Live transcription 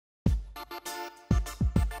It's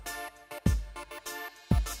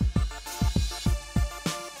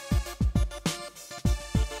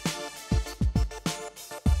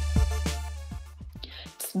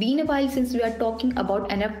been a while since we are talking about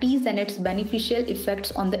NFTs and its beneficial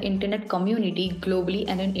effects on the internet community globally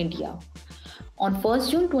and in India. On 1st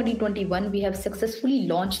June 2021, we have successfully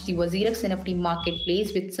launched the WazirX NFT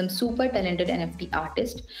Marketplace with some super talented NFT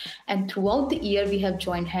artists. And throughout the year, we have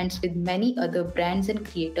joined hands with many other brands and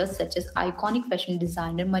creators such as iconic fashion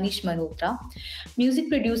designer Manish Malhotra, music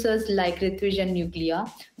producers like Ritwij and Nuclear,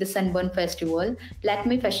 the Sunburn Festival,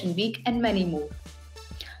 Lakme Fashion Week, and many more.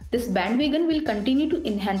 This bandwagon will continue to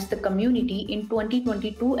enhance the community in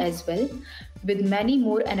 2022 as well, with many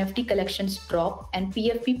more NFT collections drop and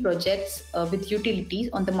PFP projects with utilities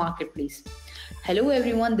on the marketplace. Hello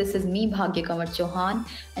everyone, this is me Bhagya Kamar Chauhan,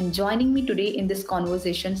 and joining me today in this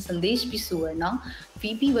conversation Sandesh B Suvarna,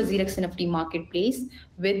 VP WazirX NFT Marketplace,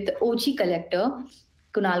 with the OG collector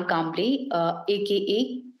Kunal Kamble,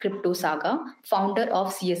 aka Crypto Saga, founder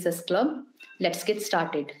of CSS Club. Let's get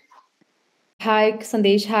started. Hi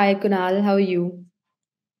Sandesh, hi Kunal, how are you?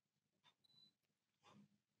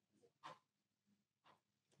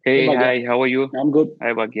 Hey, Bhagya. hi, how are you? I'm good.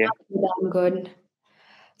 Hi, Bhagya. I'm good.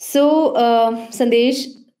 So, Sandesh,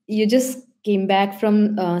 you just came back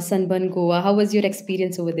from Sunburn, Goa. How was your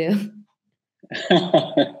experience over there?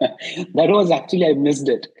 That was actually, I missed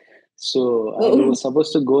it. So I Oh, was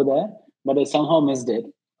supposed to go there, but I somehow missed it.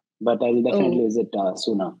 But I will definitely oh. visit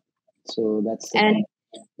sooner. So that's the And thing.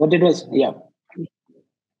 But it was, yeah.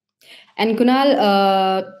 and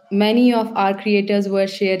Kunal, many of our creators were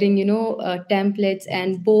sharing, templates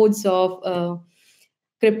and boards of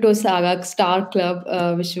Crypto Saga Star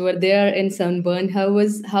Club, which were there in Sunburn. How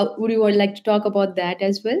would you like to talk about that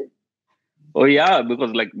as well? Oh yeah,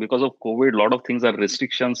 because of COVID, a lot of things are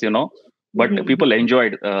restrictions, but Mhm. people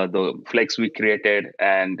enjoyed the flex we created,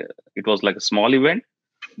 and it was like a small event,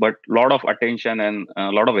 but a lot of attention and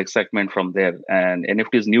a lot of excitement from there. And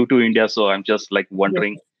NFT is new to India, so I'm just like Yes.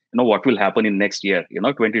 wondering, what will happen in next year?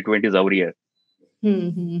 2020 is our year.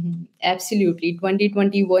 Absolutely.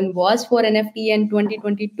 2021 was for NFT and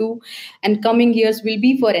 2022 and coming years will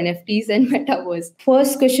be for NFTs and metaverse.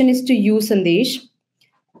 First question is to you, Sandesh.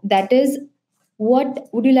 That is, what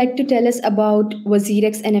would you like to tell us about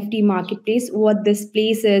WazirX NFT Marketplace, what this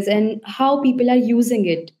place is, and how people are using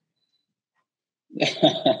it?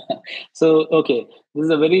 So, okay, this is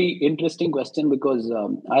a very interesting question because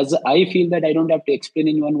as I feel that I don't have to explain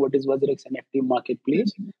anyone what is WazirX NFT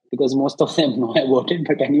Marketplace because most of them know about it.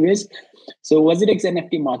 But anyways, so WazirX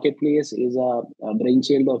NFT Marketplace is a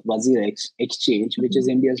brainchild of WazirX Exchange, which is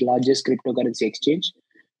India's largest cryptocurrency exchange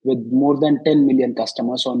with more than 10 million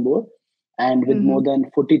customers on board and with more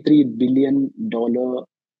than $43 billion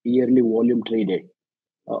yearly volume traded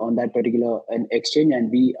on that particular exchange. And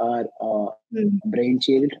we are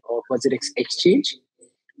brainchild of WazirX Exchange.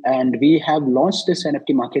 And we have launched this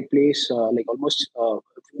NFT marketplace almost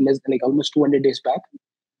 200 days back.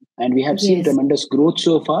 And we have seen Yes. tremendous growth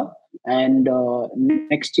so far. And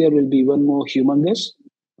next year will be even more humongous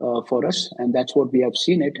for us. And that's what we have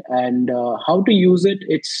seen it. And how to use it,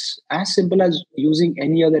 it's as simple as using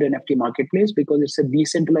any other NFT marketplace because it's a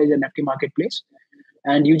decentralized NFT marketplace.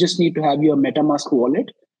 And you just need to have your MetaMask wallet,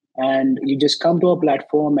 and you just come to a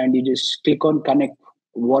platform and you just click on connect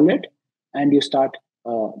wallet, and you start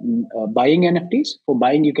buying NFTs. For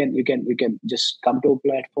buying, you can just come to a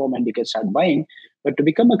platform and you can start buying. But to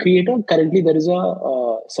become a creator, currently there is a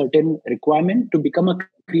certain requirement to become a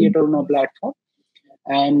creator on a platform.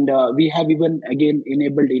 And we have even again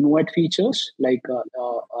enabled invite features like a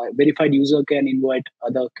verified user can invite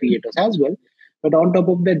other creators as well. But on top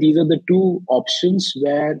of that, these are the two options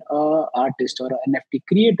where a artist or an NFT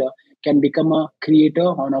creator can become a creator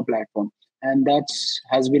on a platform. And that's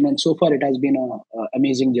has been, and so far it has been a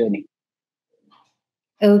amazing journey.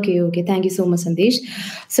 Okay. Thank you so much, Sandesh.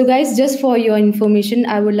 So, guys, just for your information,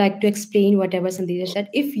 I would like to explain whatever Sandesh said.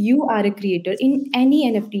 If you are a creator in any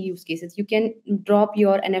NFT use cases, you can drop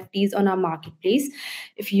your NFTs on our marketplace.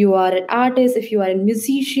 If you are an artist, if you are a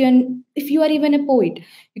musician, if you are even a poet,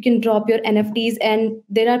 you can drop your NFTs. And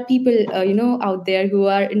there are people, out there who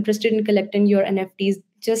are interested in collecting your NFTs,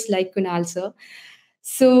 just like Kunal, sir.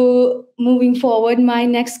 So, moving forward, my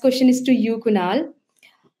next question is to you, Kunal.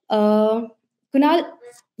 Uh, Kunal,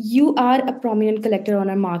 you are a prominent collector on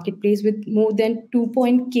our marketplace with more than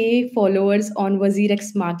 2.k followers on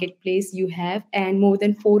WazirX Marketplace you have and more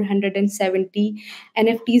than 470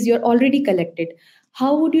 NFTs you're already collected.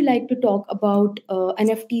 How would you like to talk about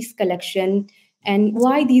NFTs collection and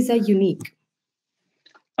why these are unique?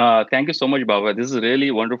 Thank you so much, Baba. This is a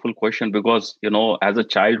really wonderful question because, as a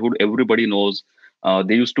childhood, everybody knows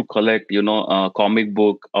they used to collect, comic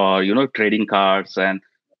book or, trading cards. And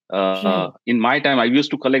Right. in my time, I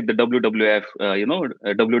used to collect the WWF,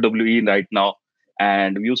 WWE right now.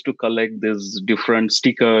 And we used to collect these different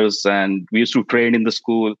stickers and we used to trade in the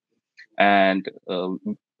school. And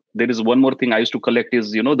there is one more thing I used to collect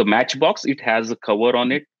is, the matchbox. It has a cover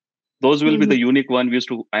on it. Those will be Mhm. the unique one we used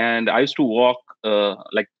to. And I used to walk,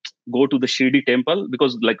 like go to the Shirdi temple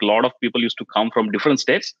because like a lot of people used to come from different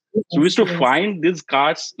states. So we used Yes, to yes. find these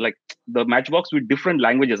cards, like the matchbox with different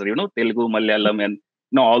languages, Telugu, Malayalam, and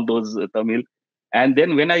all those Tamil. And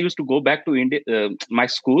then when I used to go back to India, my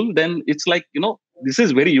school, then it's like, this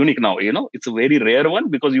is very unique now. It's a very rare one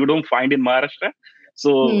because you don't find in Maharashtra.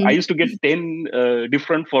 So I Hmm. used to get 10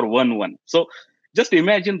 different for one. So just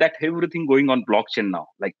imagine that everything going on blockchain now,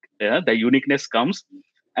 like the uniqueness comes.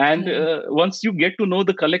 And Right. once you get to know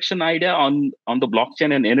the collection idea on the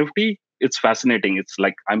blockchain and NFT, it's fascinating. It's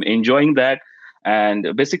like I'm enjoying that.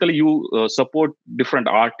 And basically you support different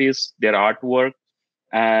artists, their artwork,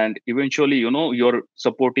 and eventually you're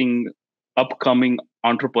supporting upcoming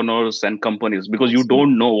entrepreneurs and companies because you Absolutely.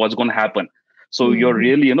 don't know what's going to happen. So you're Hmm.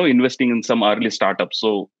 really investing in some early startups.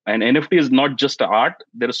 So an NFT is not just art.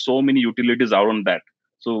 There are so many utilities around that.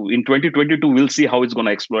 So in 2022 we'll see how it's going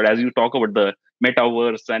to explode as you talk about the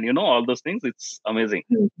metaverse and all those things. It's amazing.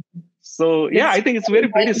 Hmm. So yeah, That's I think it's very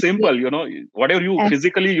very pretty simple. Whatever you nice.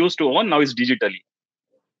 physically used to own now is digitally.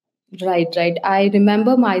 Right, right. I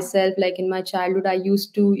remember myself, like in my childhood, I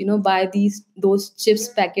used to, buy those chips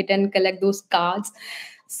packet and collect those cards.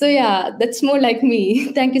 So yeah, that's more like me.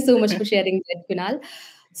 Thank you so much for sharing that, Kunal.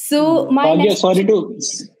 So my Bhagya, next sorry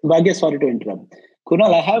question. to Bhagya, sorry to interrupt.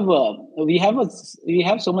 Kunal, I have we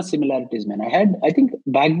have so much similarities, man. I think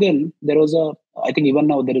back then there was I think even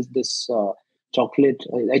now there is this chocolate,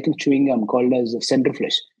 I think chewing gum called as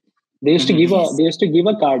Centerfresh. Hmm. They Yes. used to give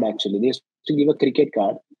a card actually. They used to give a cricket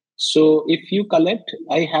card. So if you collect,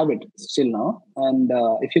 I have it still now, and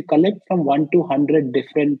if you collect from 1 to 100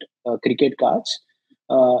 different cricket cards,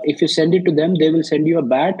 if you send it to them, they will send you a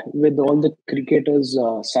bat with all the cricketers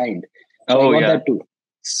signed. So I Oh got yeah. that too.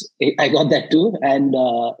 I got that too, and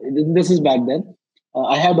this is back then.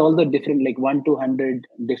 I had all the different like 1 to 100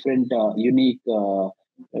 different unique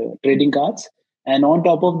trading cards, and on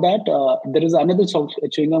top of that, there is another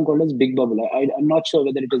chewing gum called as Big Bubble. I'm not sure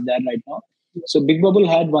whether it is there right now. So Big Bubble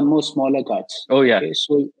had one more smaller cards. Oh yeah. Okay,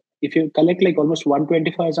 so if you collect like almost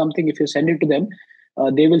 125 or something, if you send it to them,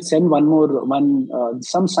 they will send one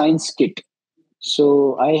some science kit.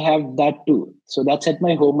 So I have that too. So that's at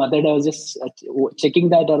my home. Other day I was just checking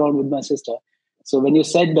that around with my sister. So when you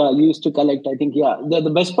said you used to collect, I think yeah. The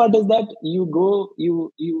best part is that you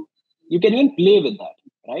can even play with that,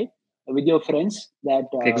 right? With your friends. That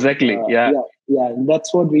Exactly. Yeah. yeah.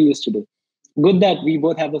 That's what we used to do. Good that we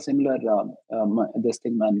both have a similar this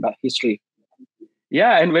thing, man. History.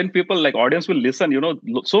 Yeah, and when people like audience will listen,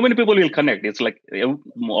 so many people will connect. It's like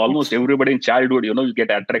almost everybody in childhood, you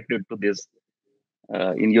get attracted to this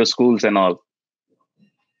in your schools and all.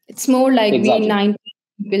 It's more like we Exactly. 90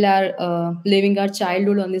 people are living our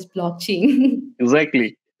childhood on this blockchain.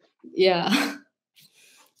 Exactly. Yeah.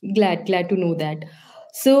 Glad to know that.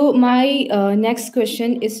 So my next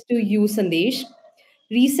question is to you, Sandesh.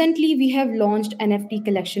 Recently, we have launched NFT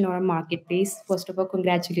collection on our marketplace. First of all,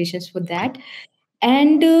 congratulations for that.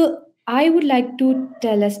 And I would like to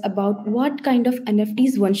tell us about what kind of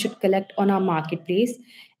NFTs one should collect on our marketplace.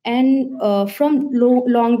 And from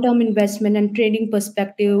long-term investment and trading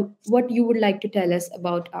perspective, what you would like to tell us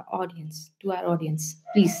about our audience,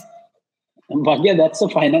 please. Bhagya, that's a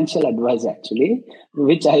financial advice actually,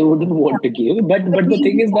 which I wouldn't want to give. But the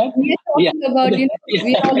thing is that, We are yeah, talking about, yeah.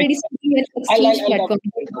 we are already speaking at exchange platform.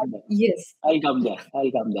 I'll come there. Yes. I'll come there.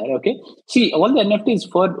 I'll come there. Okay. See, all the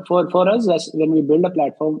NFTs for us, as when we build a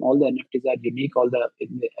platform, all the NFTs are unique. All the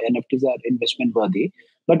NFTs are investment worthy.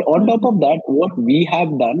 But on top Mhm. of that, what we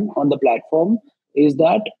have done on the platform is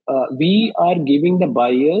that we are giving the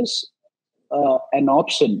buyers an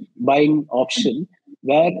buying option,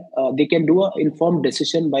 where they can do an informed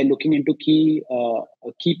decision by looking into key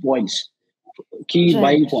points, key Right,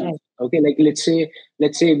 buying points. right. Okay, like let's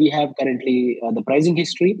say we have currently the pricing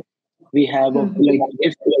history. We have Mhm. like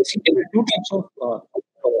if see, there are two types of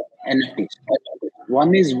NFTs.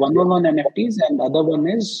 One is one-on-one NFTs, and other one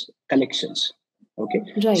is collections. Okay.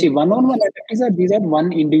 See, Right. one-on-one NFTs are these are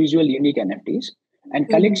one individual unique NFTs, and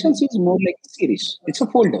Mhm. collections is more like a series. It's a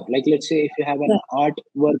folder. Like let's say if you have an Right.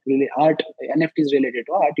 art NFTs related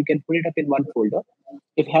to art, you can put it up in one folder.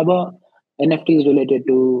 If you have a NFTs related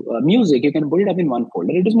to music, you can put it up in one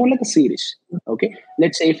folder. It is more like a series. Okay,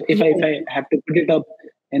 let's say if I have to put it up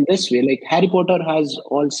in this way, like Harry Potter has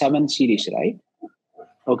all 7 series, right?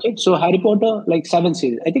 Okay, so Harry Potter, like 7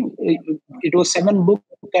 series. I think it was 7 book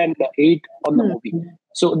and 8 on the movie.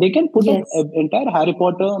 So they can put up Yes. an entire Harry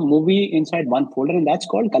Potter movie inside one folder, and that's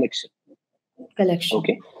called collection. Collection.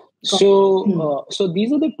 Okay, so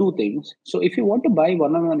these are the two things. So if you want to buy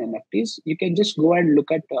one-on-one NFTs, you can just go and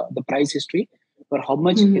look at the price history for how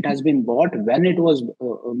much it has been bought, when it was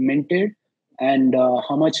minted, and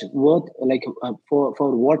how much worth, like for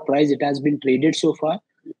what price it has been traded so far.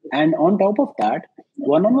 And on top of that,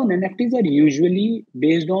 one-on-one NFTs are usually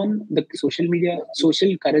based on the social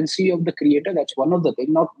currency of the creator. That's one of the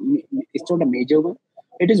thing. Not It's not a major one.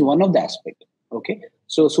 It is one of the aspect. Okay,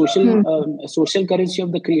 so social currency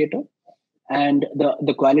of the creator, and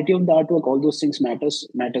the quality of the artwork, all those things matters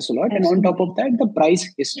a lot. And on top of that, the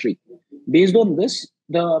price history. Based on this,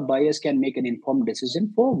 the buyers can make an informed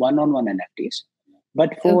decision for one-on-one NFTs.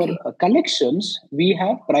 But for collections, we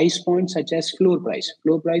have price points such as floor price.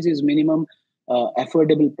 Floor price is minimum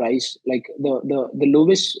affordable price, like the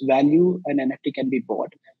lowest value an NFT can be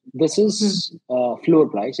bought. This is floor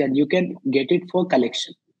price, and you can get it for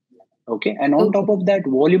collection. Okay, and on top of that,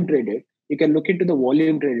 volume traded, you can look into the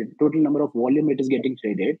volume traded, total number of volume it is getting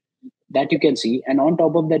traded, that you can see. And on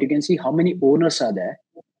top of that, you can see how many owners are there.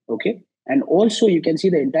 Okay, and also you can see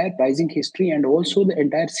the entire pricing history, and also the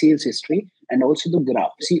entire sales history, and also the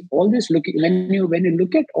graph. See, all this, when you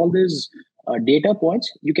look at all these data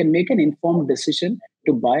points, you can make an informed decision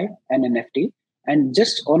to buy an NFT. And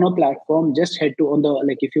just on a platform, just head to on the,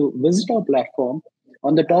 like, if you visit our platform,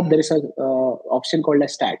 on the top there is a option called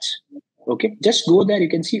as stats. Okay, just go there. You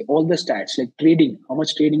can see all the stats, like trading, how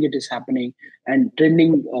much trading it is happening, and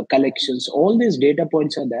trending collections. All these data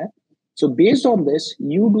points are there. So based on this,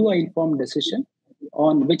 you do an informed decision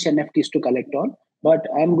on which NFTs to collect on. But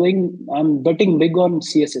I'm betting big on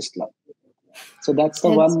CSS Club. So that's the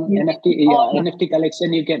one NFT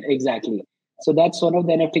collection you can, exactly. So that's one of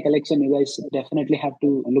the NFT collection you guys definitely have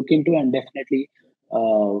to look into, and definitely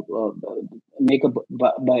make a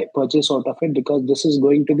purchase out of it, because this is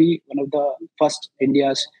going to be one of the first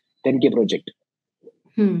India's 10K project.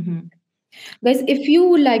 Guys, if you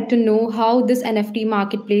would like to know how this NFT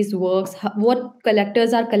marketplace works, what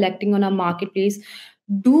collectors are collecting on our marketplace,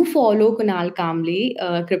 do follow Kunal Kamble,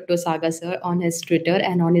 Crypto Saga sir, on his Twitter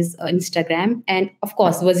and on his Instagram, and of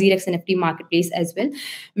course WazirX NFT Marketplace as well.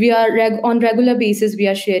 We are on regular basis. We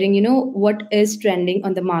are sharing, what is trending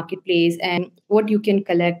on the marketplace and what you can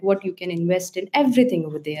collect, what you can invest in, everything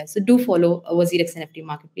over there. So do follow WazirX NFT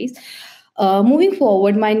Marketplace. Moving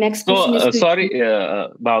forward, my next question is sorry,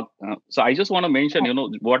 so I just want to mention,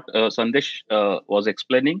 what Sandesh was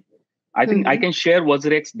explaining. I think I can share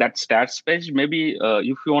WazirX that stats page. Maybe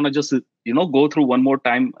if you want to just go through one more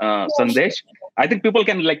time, Sandesh. I think people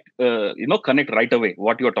can connect right away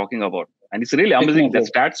what you're talking about, and it's really amazing. The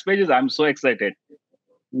stats pages, I'm so excited.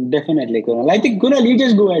 Definitely, Kunal. I think Kunal, you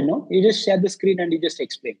just go ahead, no? You just share the screen and you just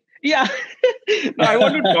explain. Yeah, no, I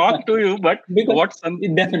want to talk to you, but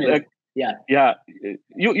definitely. Yeah.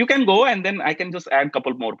 You can go, and then I can just add a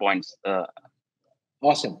couple more points.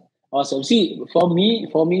 Awesome. See, for me,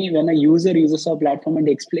 when a user uses our platform and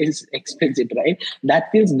explains it, right, that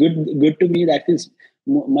feels good to me. That feels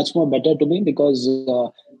much more better to me, because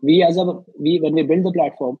when we build the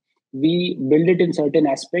platform, we build it in certain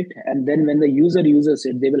aspect, and then when the user uses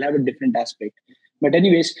it, they will have a different aspect. But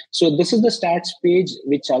anyways, so this is the stats page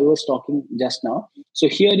which I was talking just now. So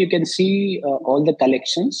here you can see all the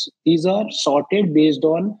collections. These are sorted based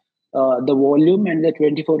on the volume and the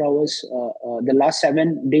 24 hours, the last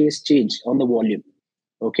 7 days change on the volume.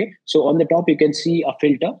 Okay, so on the top you can see a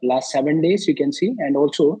filter, last 7 days you can see, and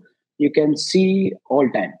also you can see all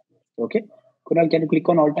time. Okay, Kunal, can you click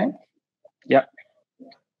on all time? Yeah.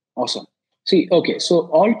 Awesome. See, okay, so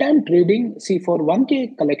all time trading. See, for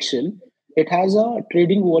 1K collection, it has a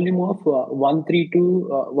trading volume of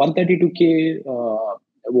 132K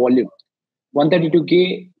volume,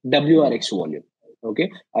 132K WRX volume.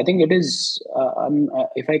 Okay, I think it is.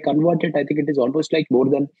 If I convert it, I think it is almost like more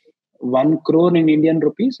than 1 crore in Indian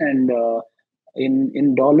rupees, and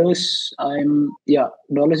in dollars,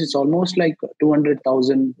 dollars. It's almost like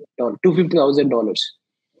 $250,000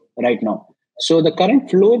 right now. So the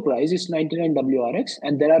current floor price is 99 WRX,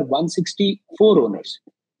 and there are 164 owners.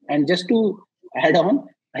 And just to add on,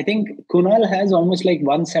 I think Kunal has almost like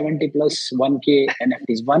 170 plus 1K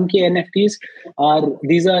NFTs. 1K NFTs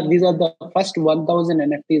these are the first 1,000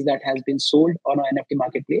 NFTs that has been sold on our NFT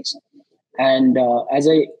marketplace. And as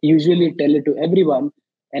I usually tell it to everyone,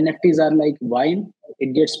 NFTs are like wine.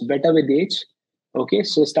 it gets better with age. Okay,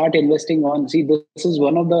 so start investing on. See, this is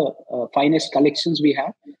one of the finest collections we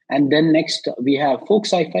have, and then next we have folk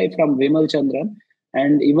sci-fi from Vimal Chandran,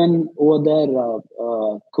 and even over there,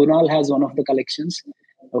 Kunal has one of the collections.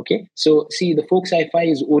 Okay, so see, the folk sci-fi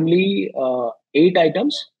is only 8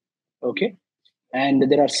 items. Okay,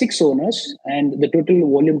 and there are 6 owners, and the total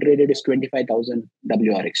volume traded is 25,000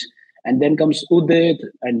 WRX. And then comes Udit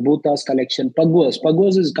and Bhuta's collection.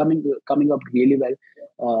 Pagwas is coming up really well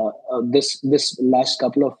this last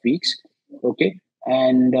couple of weeks. Okay,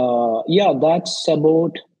 and yeah, that's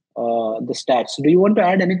about the stats. Do you want to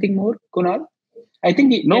add anything more, Kunal? I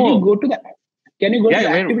think No. Can you go to the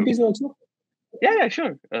Yeah, activities also? Yeah,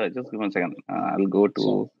 sure. Just give me 1 second. I'll go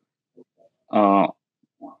to.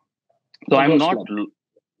 So I'm Pagwas not. Club.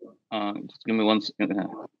 Just give me 1 second.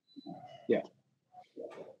 Yeah.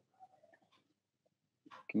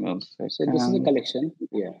 Give me 1 second. So this is a collection.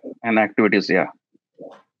 Yeah. And activities. Yeah.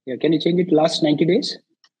 Yeah. Can you change it last 90 days?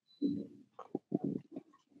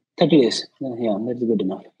 30 days. Yeah, that's good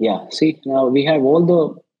enough. Yeah. See, now we have all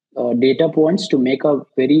the data points to make a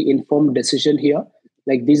very informed decision here.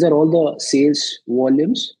 Like these are all the sales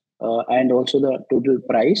volumes and also the total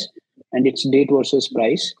price, and it's date versus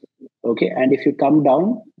price. Okay, and if you come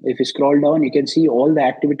down, if you scroll down, you can see all the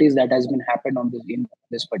activities that has been happened on this in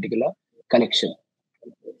this particular collection.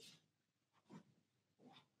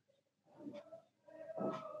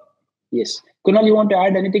 Yes, Kunal, you want to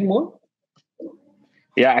add anything more?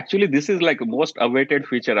 Yeah, actually, this is like most awaited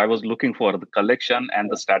feature I was looking for, the collection and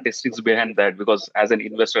the statistics behind that. Because as an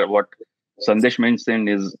investor, what Sandesh mentioned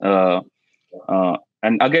is,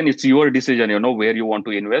 and again, it's your decision, where you want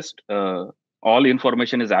to invest. All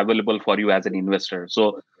information is available for you as an investor.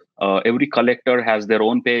 So every collector has their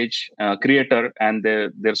own page, creator, and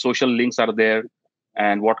their social links are there,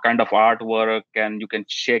 and what kind of artwork, and you can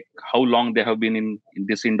check how long they have been in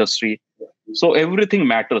this industry. So everything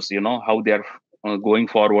matters, how they are going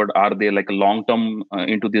forward. Are they like a long term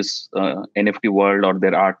into this NFT world, or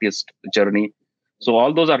their artist journey? So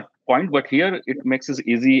all those are point, but here it makes it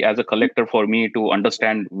easy as a collector for me to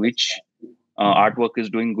understand which artwork is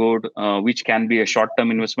doing good, which can be a short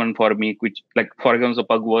term investment for me, which, like for example,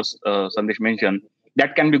 Pug was Sandesh mentioned,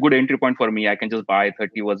 that can be good entry point for me. I can just buy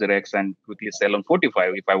 30 WazirX and quickly sell on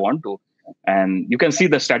 45 if I want to. And you can see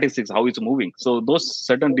the statistics, how it's moving. So those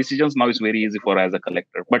certain decisions now is very easy for as a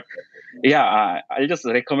collector. But yeah, I'll just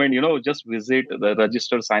recommend, just visit the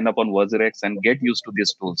register, sign up on WazirX and get used to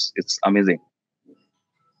these tools. It's amazing.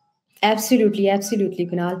 Absolutely,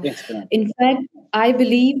 Kunal. Yes, Kunal. In fact, I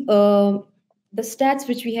believe the stats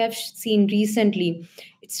which we have seen recently,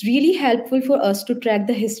 it's really helpful for us to track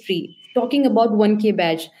the history. Talking about 1K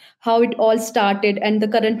badge, how it all started and the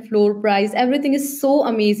current floor price, everything is so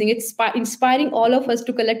amazing. It's inspiring all of us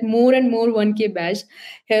to collect more and more 1K badge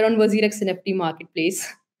here on WazirX NFT Marketplace.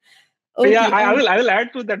 Yeah, Okay, I will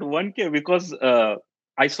add to that 1K because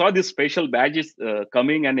I saw these special badges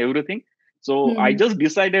coming and everything. So I just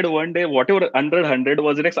decided one day, whatever under 100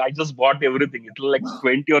 was next, I just bought everything. It's like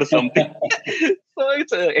 20 or something. So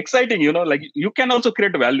it's exciting, like you can also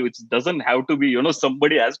create value. It doesn't have to be,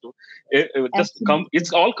 somebody has to just come.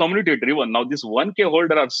 It's all community driven. Now this 1K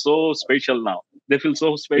holder are so special now. They feel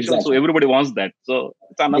so special. Exactly. So everybody wants that. So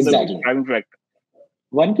it's another driving factor.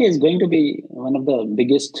 1K is going to be one of the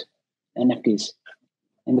biggest NFTs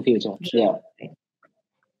in the future. Yeah.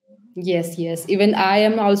 Yes. Even I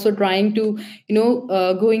am also trying to,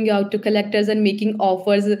 going out to collectors and making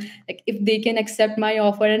offers. Like if they can accept my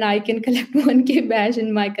offer and I can collect 1K badge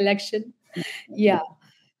in my collection. Yeah.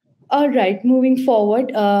 All right. Moving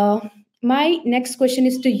forward. My next question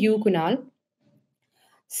is to you, Kunal.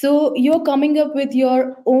 So you're coming up with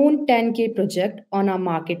your own 10K project on our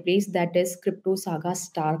marketplace, that is Crypto Saga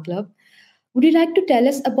Star Club. Would you like to tell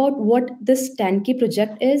us about what this 10K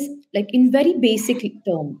project is, like in very basic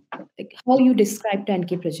term, like how you describe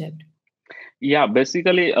 10K project? Yeah,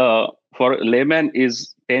 basically, for layman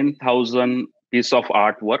is 10,000 piece of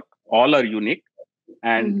artwork. All are unique,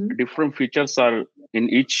 and different features are in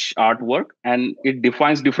each artwork, and it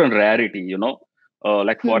defines different rarity.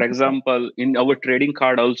 Like for example, in our trading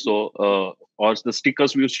card also, or the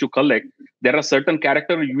stickers we used to collect, there are certain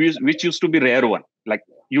characters which used to be rare one. Like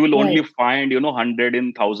you will only find 100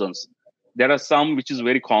 in thousands. There are some which is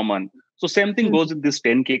very common. So same thing goes with this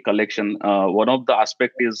 10K collection. One of the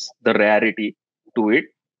aspect is the rarity to it,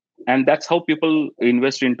 and that's how people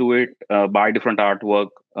invest into it. Buy different artwork.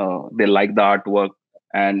 They like the artwork,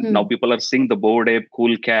 and now people are seeing the Bored Ape,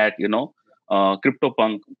 Cool Cat,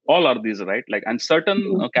 CryptoPunk. All are these, right? Like, and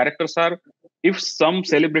certain characters are. If some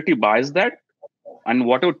celebrity buys that, and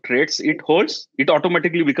whatever traits it holds, it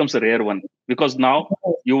automatically becomes a rare one. Because now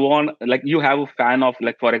you want, like, you have a fan of,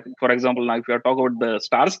 like, for example, now if you are talking about the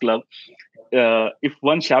Stars Club, if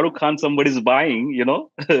one Shah Rukh Khan somebody is buying,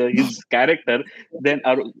 his character, then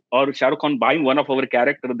or Shah Rukh Khan buying one of our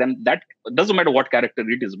character, then that doesn't matter what character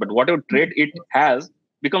it is, but whatever trait it has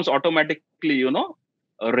becomes automatically,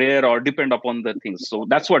 rare or depend upon the things. So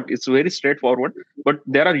that's what, it's very straightforward. But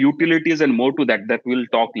there are utilities and more to that we'll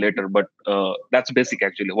talk later. But that's basic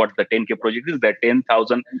actually. What the 10K project is, that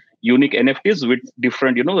 10,000 unique NFTs with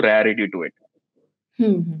different, rarity to it.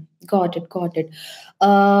 Got it.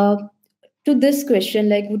 Uh, to this question,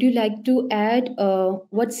 like, would you like to add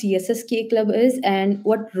what CSS Club is and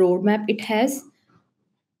what roadmap it has?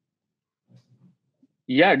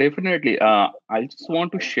 Yeah, definitely. I just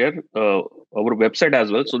want to share our website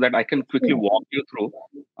as well, so that I can quickly walk you through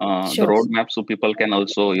the Sure. roadmap, so people can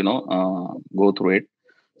also, go through it.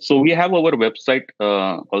 So we have our website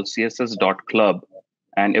called css.club,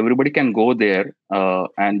 and everybody can go there,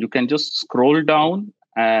 and you can just scroll down,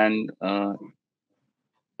 and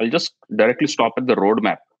I'll just directly stop at the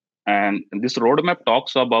roadmap. And this roadmap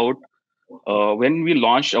talks about when we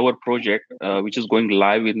launch our project, which is going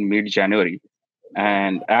live in mid-January.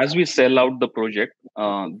 And as we sell out the project,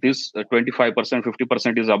 this 25%,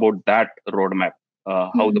 50% is about that roadmap,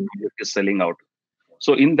 how the project is selling out.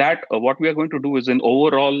 So in that, what we are going to do is, in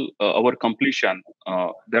overall our completion,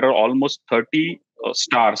 there are almost 30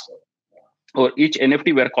 stars, or each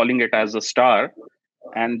NFT we are calling it as a star.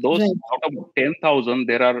 And those, Right. out of 10,000,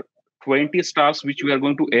 there are 20 stars which we are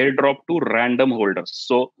going to airdrop to random holders.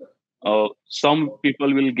 So some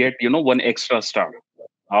people will get, one extra star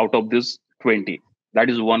out of this 20. That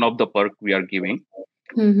is one of the perk we are giving.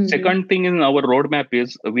 Second thing in our roadmap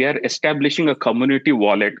is, we are establishing a community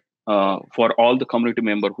wallet for all the community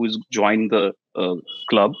member who is joining the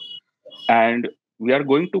club. And we are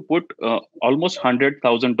going to put almost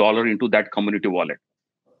 $100,000 into that community wallet.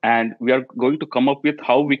 And we are going to come up with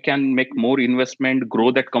how we can make more investment, grow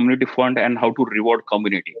that community fund, and how to reward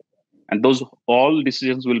community. And those all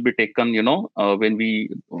decisions will be taken, when we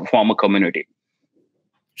form a community.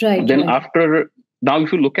 Right. Then after, now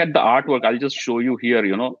if you look at the artwork, I'll just show you here.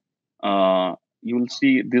 You will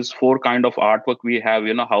see these 4 kind of artwork we have,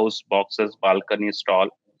 house, boxes, balcony, stall.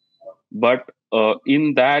 But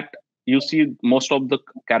in that, you see most of the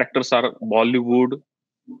characters are Bollywood,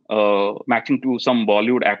 matching to some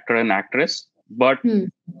Bollywood actor and actress, but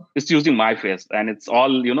it's using my face, and it's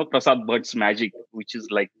all, Prasad Bhatt's magic, which is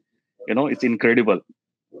like, it's incredible.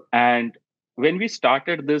 And when we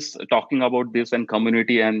started this, talking about this and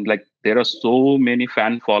community, and like, there are so many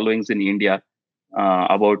fan followings in India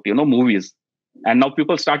about, movies. And now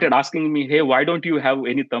people started asking me, hey, why don't you have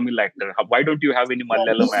any Tamil actor? Why don't you have any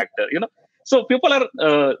Malayalam actor? So people are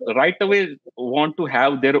right away want to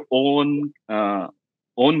have their own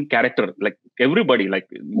character. Like everybody, like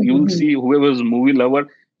you will see whoever's movie lover,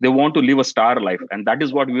 they want to live a star life. And that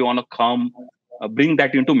is what we want to come bring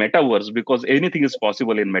that into metaverse, because anything is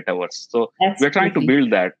possible in metaverse. So we're trying to build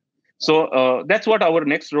that. So that's what our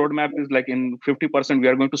next roadmap is. Like in 50%, we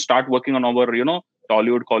are going to start working on our,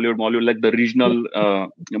 Tollywood, Collywood, Mollywood, like the regional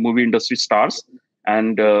movie industry stars.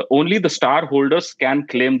 And only the star holders can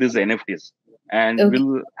claim these NFTs. And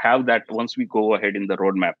we'll have that once we go ahead in the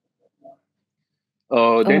roadmap.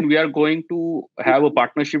 Then we are going to have a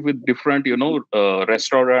partnership with different,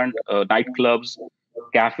 restaurant, nightclubs,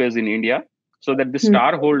 cafes in India, so that the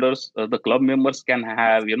star holders, the club members, can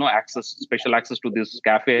have, special access to this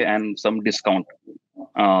cafe and some discount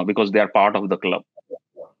because they are part of the club.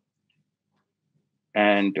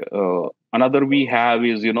 And another we have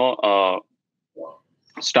is,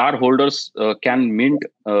 star holders can mint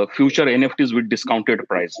future NFTs with discounted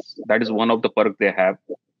prices. That is one of the perks they have.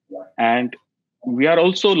 And we are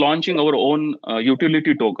also launching our own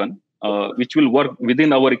utility token, which will work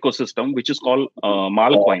within our ecosystem, which is called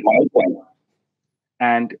Malcoin.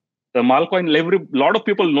 And the Malcoin, a lot of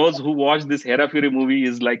people knows who watched this Hera Fury movie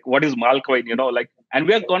is like, what is Malcoin? And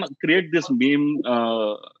we are gonna create this meme,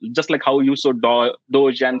 just like how you saw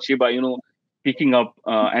Doge and Shiba, picking up,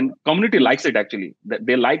 and community likes it actually.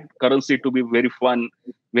 They like currency to be very fun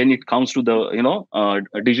when it comes to the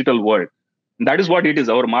digital world. And that is what it is.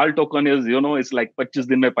 Our Mal token is, it's like 25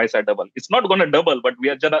 din mein paisa double. It's not gonna double, but we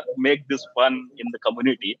are gonna make this fun in the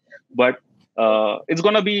community. But it's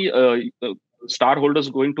gonna be star holders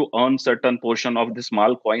going to earn certain portion of this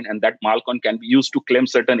Mal coin, and that Mal coin can be used to claim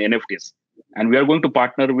certain NFTs. And we are going to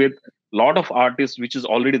partner with a lot of artists, which is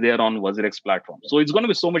already there on WazirX platform. So it's going to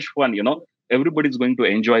be so much fun. Everybody's going to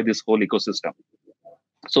enjoy this whole ecosystem.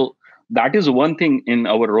 So that is one thing in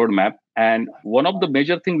our roadmap. And one of the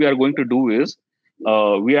major thing we are going to do is,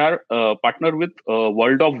 we are partnered with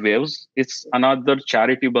World of Waves. It's another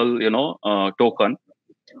charitable, token,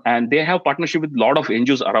 and they have partnership with a lot of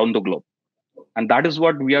NGOs around the globe. And that is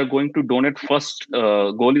what we are going to donate. First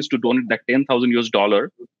goal is to donate that $10,000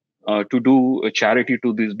 to do a charity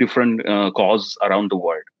to these different causes around the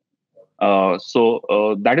world. So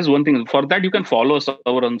that is one thing. For that, you can follow us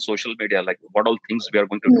over on social media, like what all things we are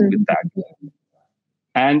going to do with that.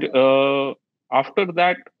 And after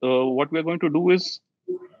that, what we're going to do is,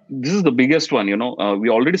 this is the biggest one. We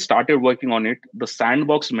already started working on it, the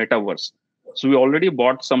sandbox metaverse. So we already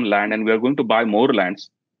bought some land, and we are going to buy more lands,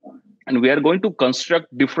 and we are going to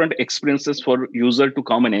construct different experiences for user to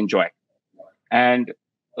come and enjoy. And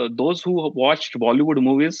those who have watched Bollywood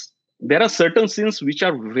movies, there are certain scenes which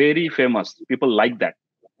are very famous. People like that.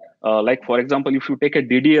 Like, for example, if you take a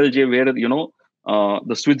DDLJ where,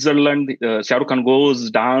 the Switzerland, Shah Rukh Khan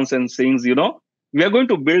goes, dance and sings, we are going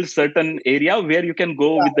to build certain area where you can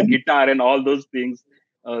go with the guitar and all those things.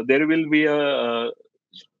 There will be a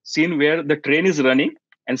scene where the train is running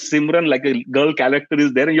and Simran, like a girl character,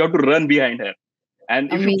 is there, and you have to run behind her.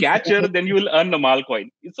 And if you catch her, then you will earn a mal coin.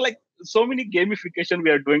 It's like so many gamification we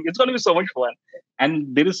are doing. It's going to be so much fun.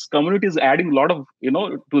 And there is communities adding a lot of,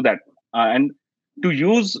 to that. And to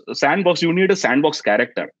use sandbox, you need a sandbox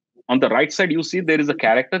character. On the right side, you see there is a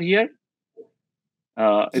character here.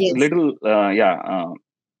 It's little,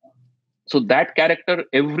 so that character,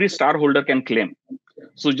 every star holder can claim.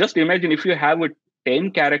 So just imagine if you have a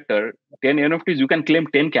 10 NFTs, you can claim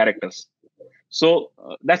 10 characters. So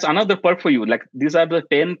that's another perk for you. Like, these are the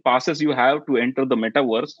 10 passes you have to enter the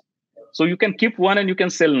metaverse. So you can keep one and you can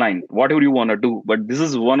sell 9, whatever you want to do. But this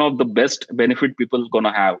is one of the best benefit people going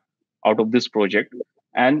to have out of this project.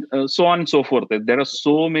 And so on and so forth. There are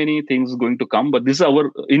so many things going to come, but this is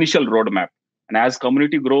our initial roadmap. And as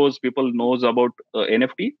community grows, people knows about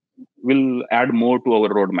NFT, we'll add more to our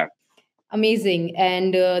roadmap. Amazing.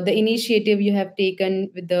 And the initiative you have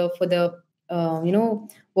taken for the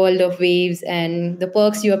World of Waves and the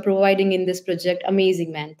perks you are providing in this project,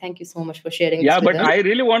 amazing, man. Thank you so much for sharing. Yeah, but I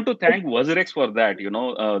really want to thank WazirX for that.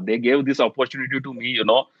 They gave this opportunity to me.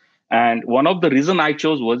 And one of the reason I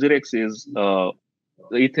chose WazirX is the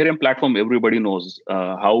Ethereum platform. Everybody knows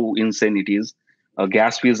how insane it is.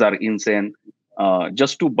 Gas fees are insane.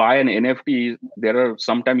 Just to buy an NFT, there are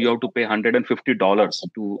sometimes you have to pay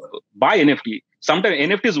 $150 to buy NFT. Sometimes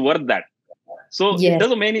NFT is worth that. So it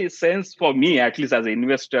doesn't make any sense for me, at least as an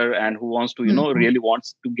investor and who wants to, really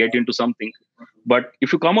wants to get into something. But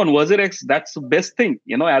if you come on WazirX, that's the best thing.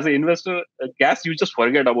 As an investor, gas, you just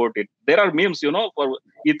forget about it. There are memes, for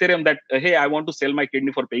Ethereum that, hey, I want to sell my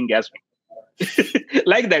kidney for paying gas fee.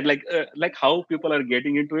 Like that, like how people are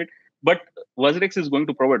getting into it. But WazirX is going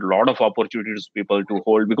to provide a lot of opportunities for people to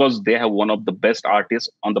hold, because they have one of the best artists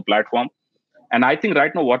on the platform. And I think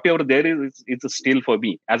right now, whatever there is, it's a steal for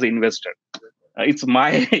me as an investor. It's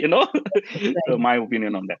my, my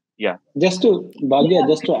opinion on that. Yeah. Just to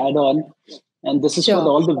add on, and this is for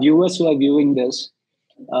all the viewers who are viewing this.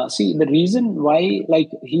 See, the reason why,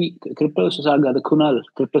 Crypto Saga, the Kunal,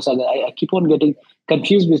 Crypto Saga, I keep on getting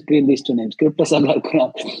confused between these two names, Crypto Saga and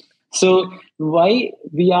Kunal. So why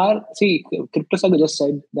we are, Crypto Saga just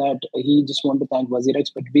said that he just want to thank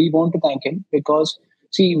WazirX, but we want to thank him because,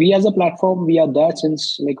 we as a platform, we are there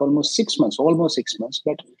since almost 6 months.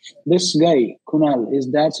 But this guy, Kunal,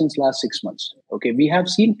 is there since last 6 months. Okay, we have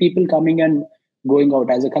seen people coming and going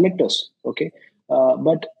out as a collectors. Okay,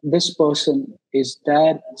 but this person is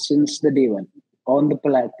there since the day one on the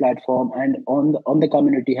platform and on the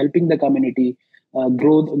community, helping the community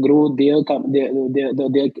grow their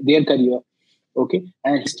career. Okay,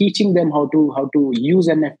 and he's teaching them how to use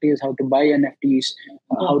NFTs, how to buy NFTs,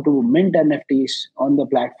 how to mint NFTs on the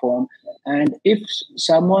platform. And if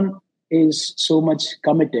someone is so much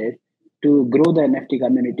committed to grow the NFT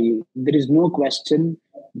community, there is no question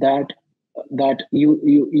that we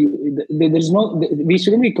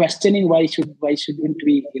shouldn't be questioning why shouldn't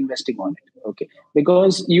we investing on it. Okay,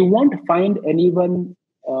 because you won't find anyone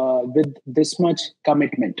with this much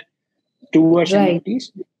commitment towards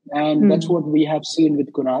NFTs. And that's what we have seen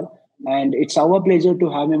with Kunal. And it's our pleasure to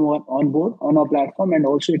have him on board on our platform. And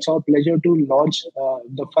also it's our pleasure to launch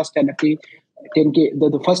the first NFT, 10K,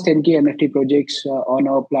 the first 10K NFT projects on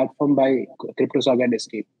our platform by Crypto Saga and his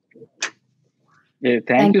team. Yeah,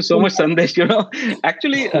 thank you so much, Sandesh.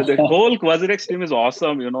 Actually, the whole WazirX team is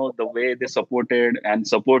awesome. The way they supported and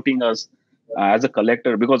supporting us as a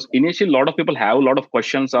collector, because initially a lot of people have a lot of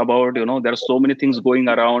questions about, there are so many things going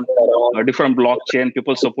around, different blockchain,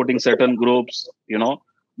 people supporting certain groups,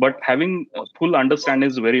 but having a full understanding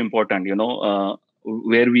is very important,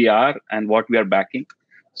 where we are and what we are backing.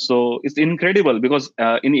 So it's incredible because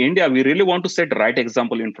in India, we really want to set right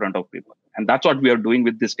example in front of people. And that's what we are doing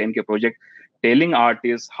with this 10K project, telling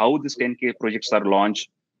artists how these 10K projects are launched,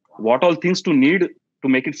 what all things to need to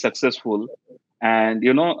make it successful. And,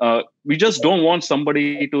 we just don't want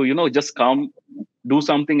somebody to, just come, do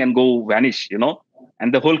something and go vanish,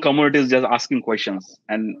 and the whole community is just asking questions.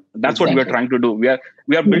 And that's what we are Exactly. trying to do. We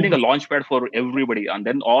are building a launch pad for everybody, and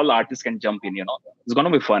then all artists can jump in, it's going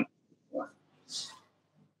to be fun.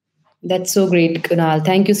 That's so great, Kunal.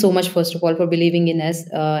 Thank you so much, first of all, for believing in us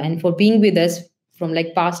and for being with us from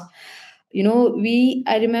like past.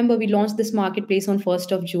 I remember we launched this marketplace on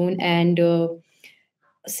 1st of June, and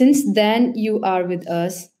since then you are with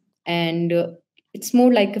us, and it's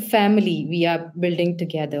more like a family we are building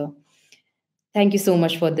together. Thank you so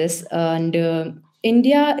much for this. And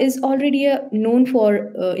India is known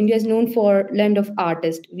for land of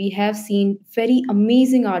artists. We have seen very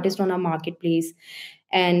amazing artists on our marketplace,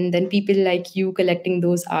 and then people like you collecting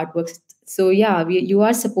those artworks. So yeah, you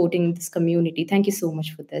are supporting this community. Thank you so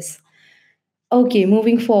much for this. Okay,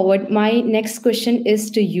 moving forward, my next question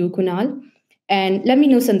is to you, Kunal, and let me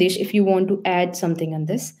know, Sandesh, if you want to add something on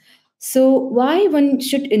this. So, why one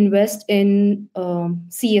should invest in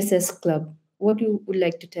CSS Club? What you would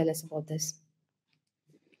like to tell us about this?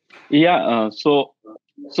 Yeah. So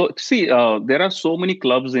see, there are so many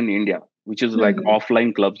clubs in India, which is like Mhm.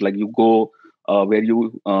 offline clubs. Like you go where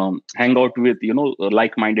you hang out with,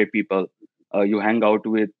 like-minded people. You hang out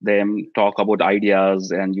with them, talk about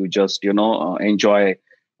ideas, and you just, enjoy.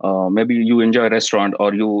 Maybe you enjoy a restaurant,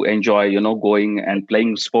 or you enjoy, going and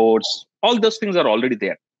playing sports. All those things are already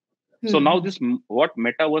there. So now Mhm. what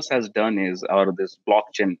metaverse has done is, or this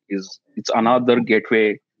blockchain is, it's another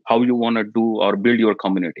gateway how you want to do or build your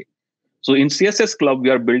community. So in CSS Club, we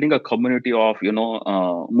are building a community of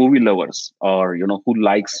movie lovers, or who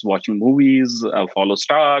likes watching movies, follow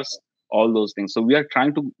stars, all those things. So we are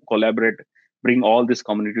trying to collaborate, bring all this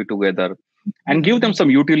community together, and give them Mhm. some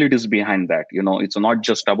utilities behind that. It's not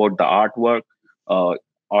just about the artwork. Uh,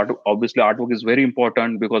 Obviously, artwork is very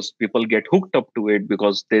important because people get hooked up to it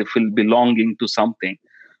because they feel belonging to something.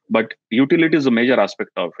 But utility is a major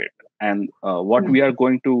aspect of it. And what we are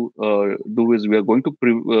going to do is we are going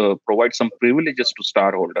to provide some privileges to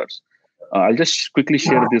star holders. I'll just quickly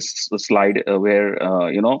share this slide where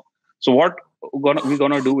So what we're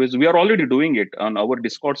gonna do is, we are already doing it on our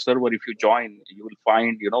Discord server. If you join, you will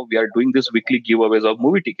find we are doing this weekly giveaways of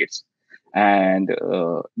movie tickets, and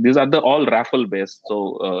these are the all raffle based.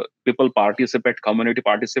 So people participate, community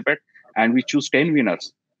participate, and we choose 10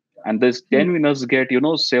 winners, and these 10 winners get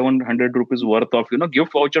 700 rupees worth of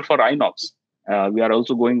gift voucher for Inox. We are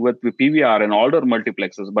also going with PVR and older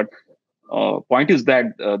multiplexes, but point is that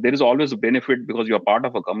there is always a benefit because you are part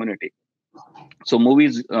of a community. So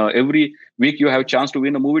movies, every week you have a chance to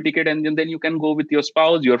win a movie ticket, and then you can go with your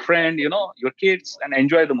spouse, your friend, your kids, and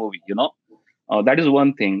enjoy the movie. That is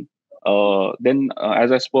one thing. Then,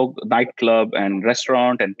 as I spoke, nightclub and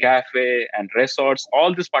restaurant and cafe and resorts,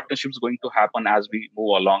 all these partnerships going to happen as we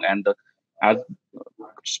move along. And as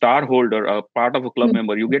star holder, a part of a club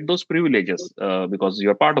member, you get those privileges because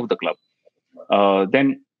you're part of the club.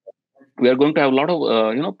 Then we are going to have a lot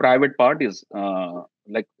of private parties.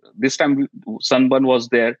 Like this time, Sunburn was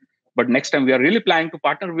there, but next time we are really planning to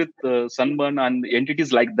partner with Sunburn and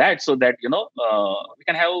entities like that, so that we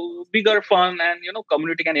can have bigger fun, and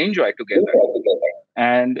community can enjoy together.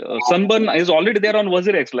 And Sunburn is already there on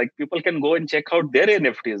WazirX. Like people can go and check out their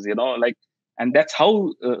NFTs, like, and that's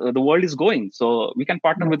how the world is going. So we can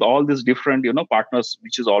partner with all these different partners,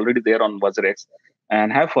 which is already there on WazirX,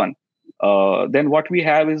 and have fun. Then what we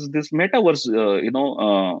have is this metaverse,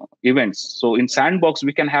 events. So in Sandbox,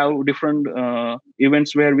 we can have different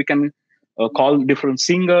events where we can call different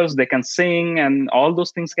singers. They can sing, and all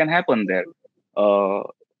those things can happen there. Uh,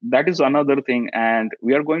 that is another thing, and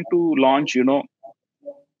we are going to launch,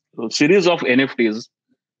 series of NFTs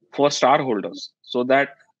for star holders, so that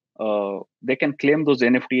they can claim those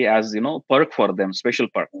NFT as perk for them, special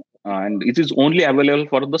perk, and it is only available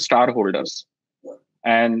for the star holders.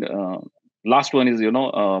 And last one is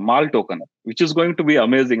Mal token, which is going to be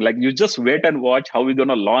amazing. Like you just wait and watch how we're going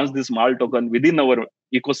to launch this Mal token within our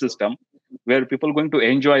ecosystem, where people are going to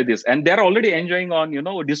enjoy this, and they're already enjoying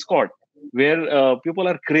on Discord, where people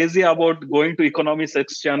are crazy about going to economy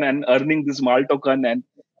section and earning this Mal token. And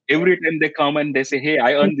every time they come and they say, hey,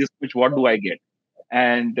 I earn this much, what do I get?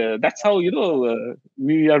 And that's how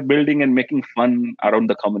we are building and making fun around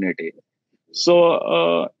the community.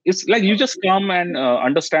 So it's like you just come and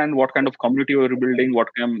understand what kind of community we're building, what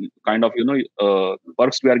kind of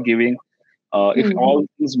perks we are giving. If all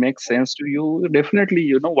things make sense to you,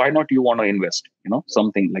 definitely, why not you want to invest,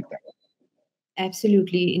 something like that.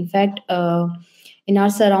 Absolutely. In fact, in our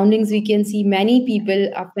surroundings, we can see many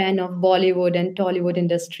people are fan of Bollywood and Tollywood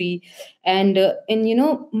industry, and in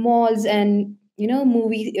malls and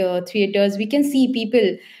movie theaters, we can see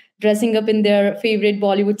people dressing up in their favorite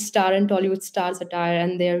Bollywood star and Tollywood stars attire,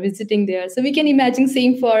 and they are visiting there. So we can imagine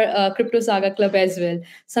same for Crypto Saga Club as well.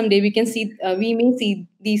 Someday we may see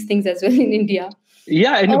these things as well in India.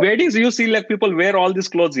 Yeah, in Oh, weddings, you see like people wear all these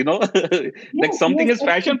clothes, like yes, something yes, is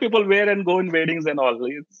fashion, absolutely. people wear and go in weddings and all.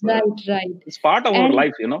 Right, right. It's part of our And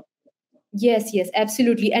life. yes, yes,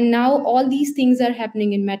 absolutely. And now all these things are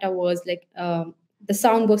happening in metaverse, like the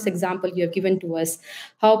soundbox example you have given to us,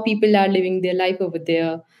 how people are living their life over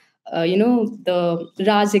there. The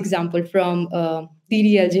Raj example from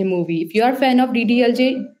DDLJ movie. If you are a fan of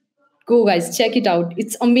DDLJ, go guys, check it out.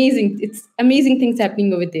 It's amazing. It's amazing things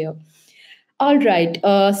happening over there. All right.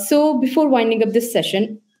 So before winding up this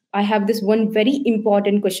session, I have this one very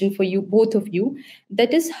important question for you, both of you.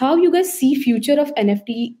 That is how you guys see future of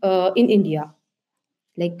NFT in India.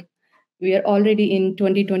 Like we are already in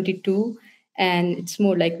 2022, and it's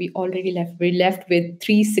more like we left with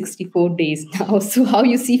 364 days now. So how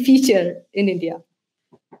you see future in India?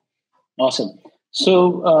 Awesome.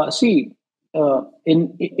 So, see,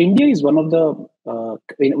 India is one of the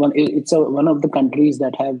one of the countries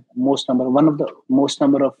that have one of the most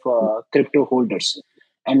number of crypto holders,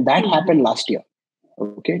 and that Mhm. happened last year.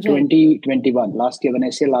 Okay, Right. 2021. Last year, when I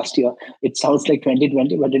say last year, it sounds like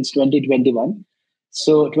 2020, but it's 2021.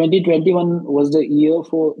 So 2021 was the year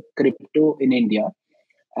for crypto in India,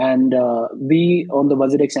 and we on the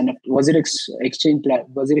WazirX exchange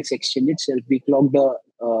itself, we clocked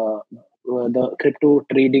the crypto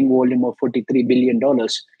trading volume of $43 billion,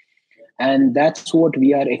 and that's what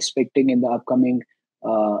we are expecting in the upcoming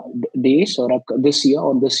days or this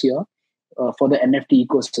year for the NFT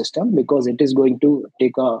ecosystem, because it is going to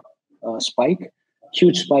take a spike.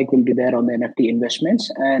 Huge spike will be there on the NFT investments,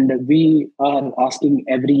 and we are asking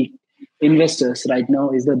every investors right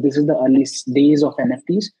now is that this is the early days of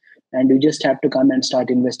NFTs, and you just have to come and start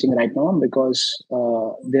investing right now, because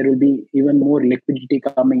there will be even more liquidity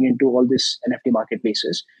coming into all these NFT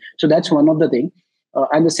marketplaces. So that's one of the thing.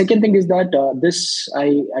 And the second thing is that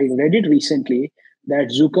I read it recently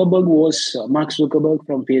that Mark Zuckerberg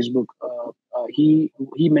from Facebook.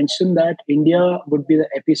 He mentioned that India would be the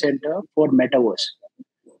epicenter for metaverse.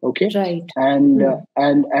 Okay, Right. and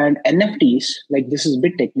Hmm. and NFTs, like, this is a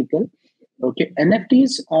bit technical. Okay,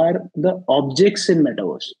 NFTs are the objects in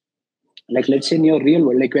metaverse. Like, let's say in your real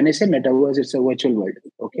world, like when I say metaverse, it's a virtual world.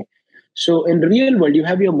 Okay, so in real world, you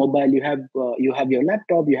have your mobile, you have your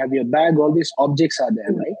laptop, you have your bag. All these objects are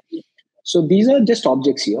there, right? So these are just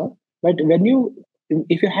objects here. But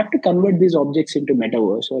if you have to convert these objects into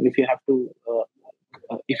metaverse, or if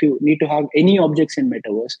you need to have any objects in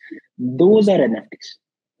metaverse, those are NFTs.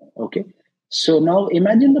 Okay, so now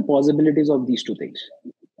imagine the possibilities of these two things.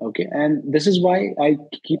 Okay, and this is why I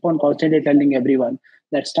keep on constantly telling everyone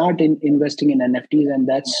that start investing in NFTs, and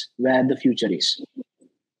that's where the future is.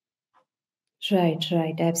 Right,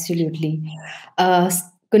 right, absolutely.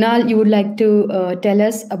 Kunal, you would like to tell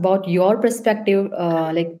us about your perspective,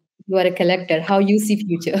 like you are a collector, how you see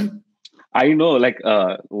future. I know, like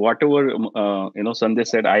whatever Sandesh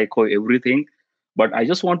said, I echo everything. But I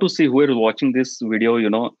just want to see who is watching this video.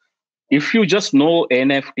 If you just know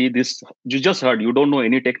NFT, this you just heard, you don't know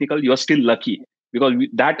any technical, you are still lucky, because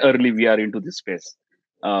that early we are into this space.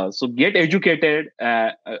 So get educated.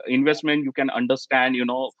 Investment, you can understand.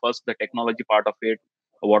 First the technology part of it,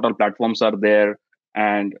 what all platforms are there,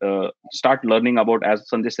 and start learning about, as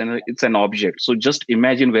Sanjay said, it's an object. So just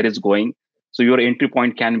imagine where it's going. So your entry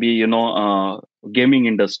point can be, gaming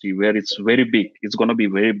industry, where it's very big. It's going to be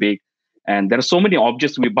very big, and there are so many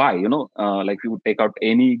objects we buy. Like we would take out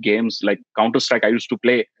any games like Counter Strike I used to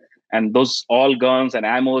play, and those all guns and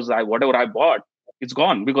ammos, whatever I bought, it's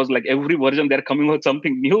gone, because like every version they're coming with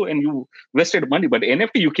something new, and you wasted money. But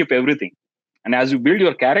NFT, you keep everything, and as you build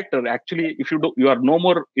your character, actually, if you are no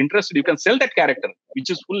more interested, you can sell that character, which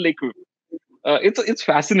is full liquid. It's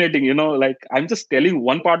fascinating. Like I'm just telling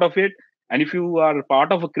one part of it. And if you are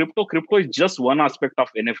part of a crypto is just one aspect of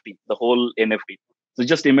NFT, the whole NFT. So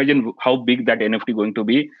just imagine how big that NFT going to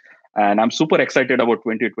be. And I'm super excited about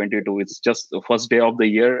 2022. It's just the first day of the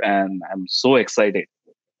year, and I'm so excited.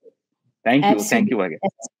 Thank Absolutely, you again.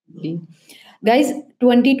 absolutely. Guys,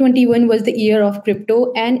 2021 was the year of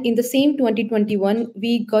crypto, and in the same 2021,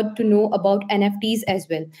 we got to know about NFTs as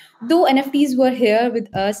well. Though NFTs were here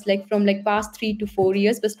with us like from like past 3 to 4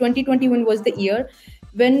 years, but 2021 was the year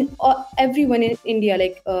when everyone in India,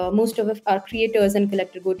 like most of our creators and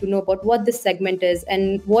collectors, go to know about what this segment is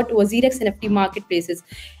and what WazirX NFT Marketplace is.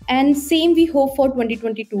 And same we hope for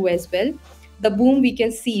 2022 as well. The boom we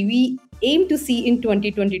can see, we aim to see in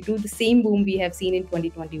 2022, the same boom we have seen in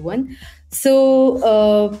 2021.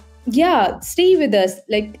 So yeah, stay with us.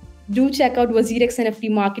 Like, do check out WazirX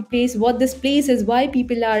NFT Marketplace, what this place is, why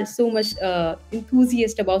people are so much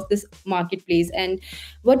enthusiast about this marketplace, and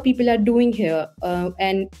what people are doing here.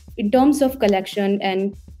 And in terms of collection,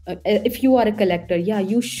 and if you are a collector, yeah,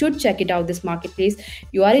 you should check it out, this marketplace.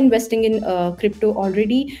 You are investing in crypto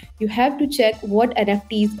already, you have to check what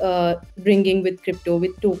NFTs bringing with crypto,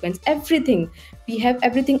 with tokens, everything. We have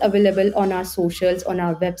everything available on our socials, on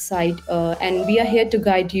our website, and we are here to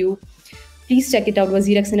guide you. Please check it out,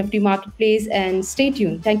 WazirX NFT Marketplace, and stay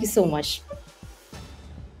tuned. Thank you so much.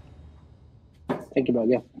 Thank you,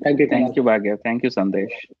 Bhagya. Thank you, Kunal. Thank you, Bhagya. Thank you,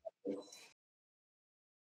 Sandesh.